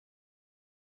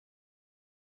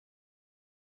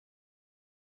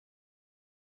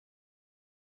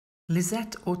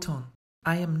Lisette Auton,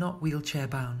 I Am Not Wheelchair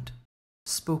Bound.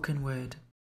 Spoken word.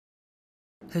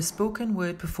 Her spoken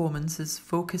word performances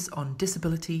focus on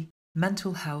disability,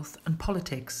 mental health and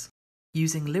politics,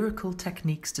 using lyrical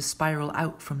techniques to spiral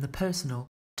out from the personal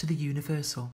to the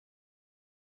universal.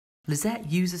 Lisette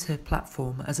uses her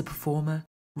platform as a performer,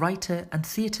 writer and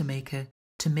theatre maker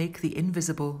to make the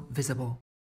invisible visible.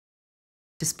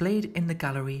 Displayed in the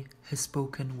gallery, her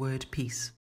spoken word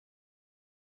piece.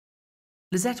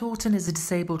 Lisette Auton is a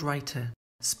disabled writer,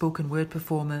 spoken word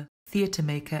performer, theatre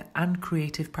maker and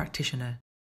creative practitioner.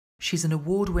 She's an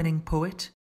award-winning poet,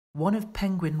 one of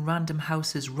Penguin Random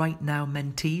House's Right Now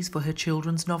mentees for her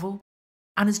children's novel,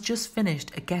 and has just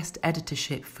finished a guest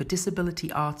editorship for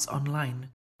Disability Arts Online,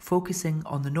 focusing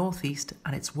on the Northeast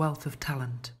and its wealth of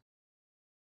talent.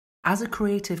 As a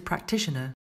creative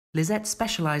practitioner, Lisette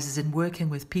specialises in working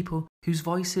with people whose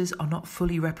voices are not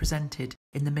fully represented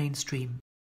in the mainstream,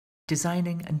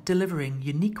 designing and delivering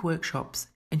unique workshops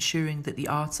ensuring that the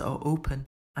arts are open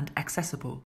and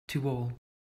accessible to all.